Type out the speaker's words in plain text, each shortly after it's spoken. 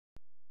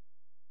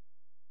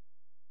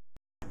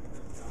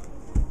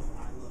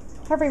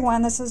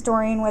Everyone, this is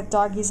Doreen with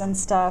Doggies and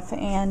Stuff,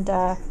 and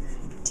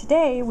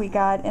today we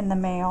got in the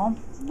mail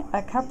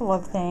a couple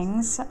of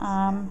things.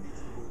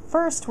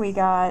 First we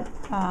got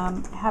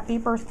happy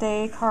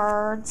birthday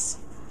cards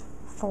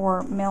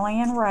for Millie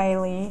and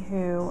Riley,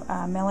 who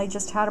Millie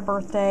just had a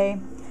birthday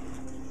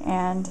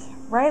and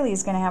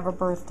Riley's going to have a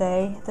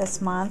birthday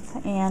this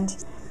month, and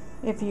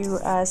if you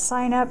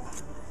sign up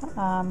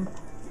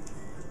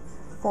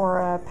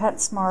for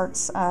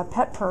PetSmart's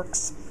Pet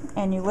Perks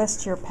and you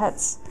list your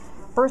pet's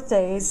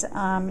birthdays,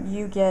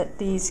 you get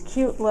these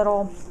cute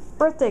little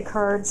birthday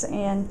cards,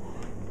 and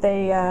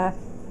they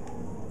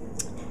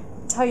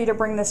tell you to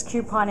bring this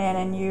coupon in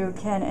and you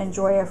can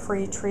enjoy a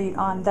free treat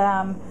on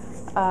them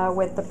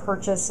with the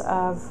purchase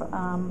of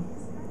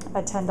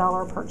a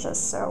 $10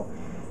 purchase. So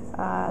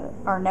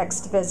our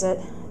next visit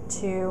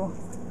to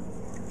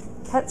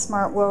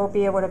PetSmart, we'll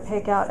be able to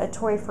pick out a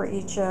toy for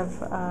each of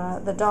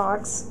the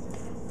dogs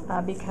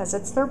because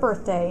it's their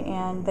birthday,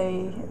 and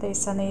they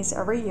send these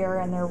every year,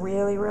 and they're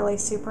really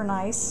super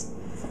nice.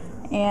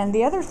 And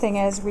the other thing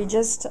is, we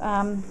just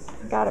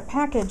got a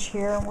package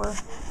here, and we're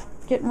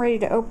getting ready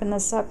to open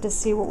this up to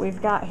see what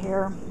we've got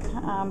here,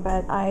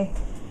 but I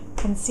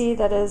can see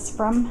that is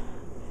from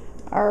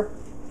our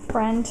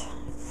friend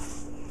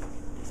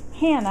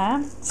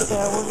Hannah, so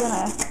we're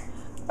gonna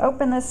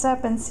open this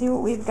up and see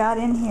what we've got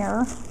in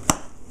here.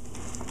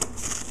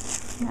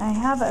 I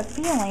have a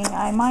feeling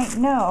I might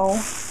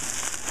know.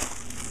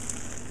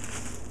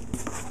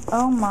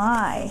 Oh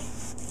my.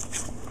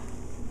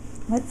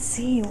 Let's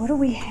see, what do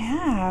we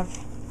have?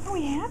 What do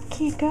we have,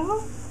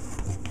 Kiko?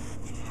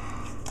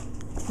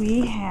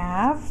 We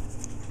have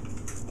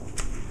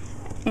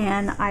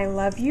an I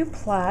Love You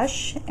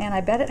plush, and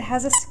I bet it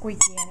has a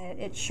squeaky in it.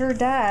 It sure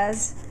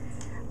does.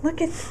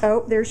 Look at,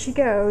 oh, there she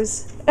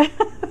goes.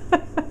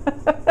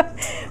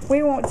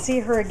 We won't see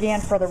her again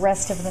for the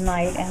rest of the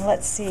night. And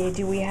let's see,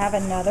 do we have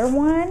another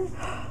one?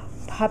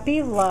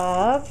 Puppy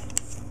Love.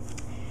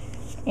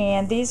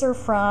 And these are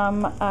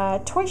from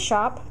Toy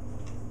Shop,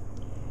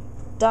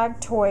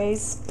 dog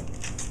toys.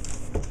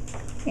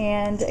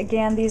 And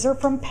again, these are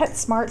from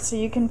PetSmart, so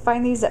you can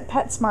find these at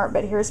PetSmart,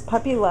 but here's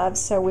Puppy Love.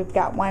 So we've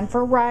got one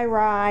for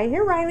Rai.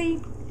 Here, Riley,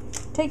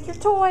 take your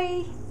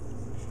toy.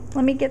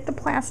 Let me get the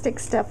plastic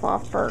stuff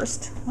off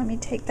first. Let me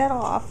take that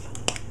off.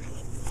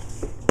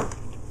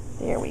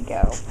 There we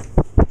go.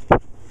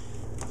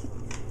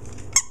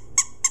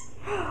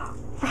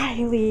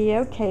 Riley,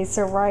 okay,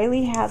 so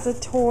Riley has a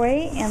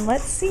toy, and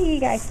let's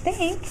see, I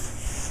think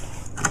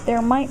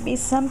there might be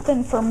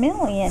something for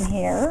Millie in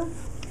here,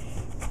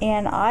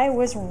 and I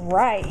was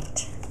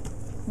right.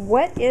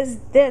 What is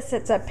this?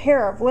 It's a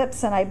pair of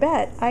lips, and I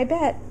bet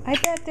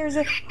there's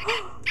a...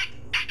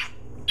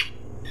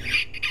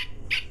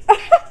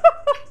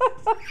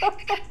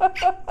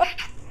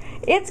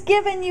 It's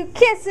giving you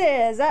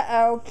kisses.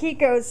 Uh-oh,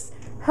 Kiko's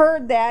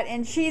heard that,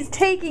 and she's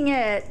taking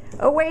it.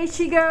 Away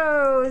she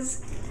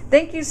goes.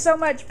 Thank you so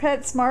much,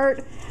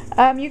 PetSmart.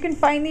 You can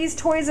find these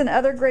toys and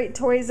other great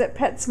toys at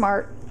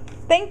PetSmart.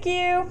 Thank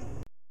you.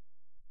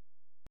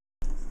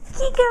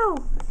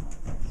 Kiko,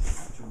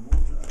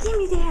 give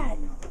me that.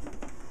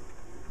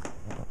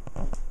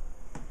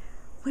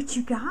 What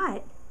you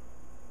got?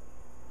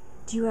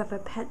 Do you have a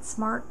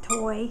PetSmart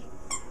toy?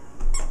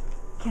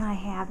 Can I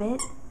have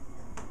it?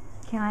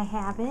 Can I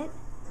have it?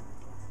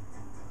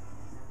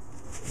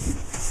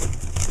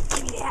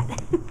 Give me that.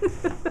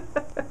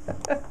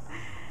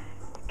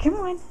 Come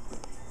on.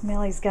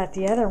 Millie's got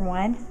the other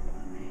one.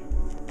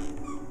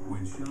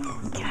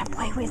 Can I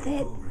play with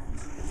it?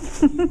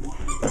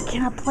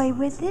 Can I play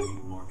with it?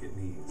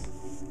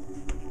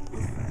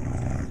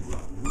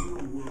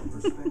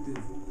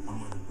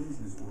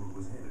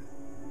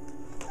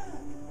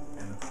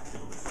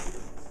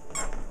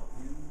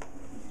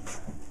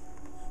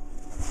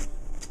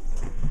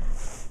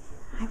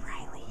 Hi,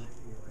 Riley.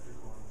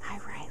 Hi,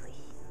 Riley.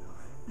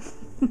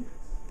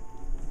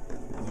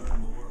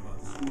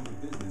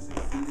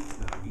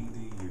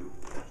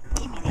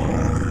 Give me that.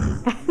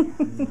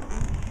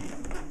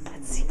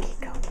 Let's see,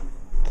 Kiko.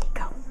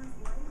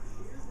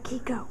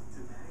 Kiko.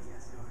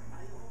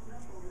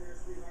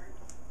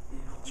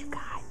 What you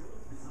got?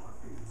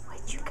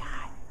 What you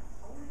got?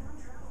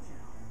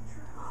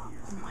 Oh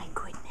my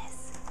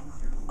goodness.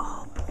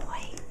 Oh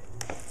boy.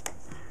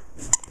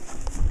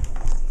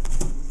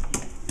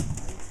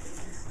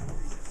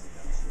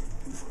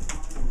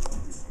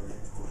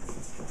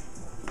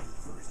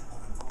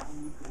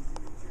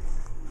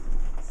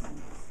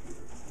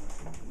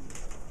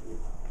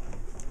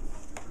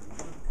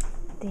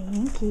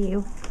 Thank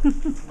you.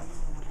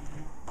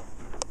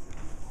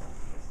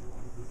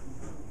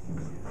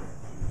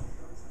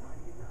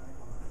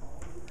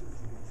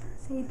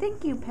 Say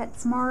thank you,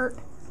 PetSmart.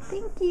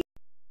 Thank you.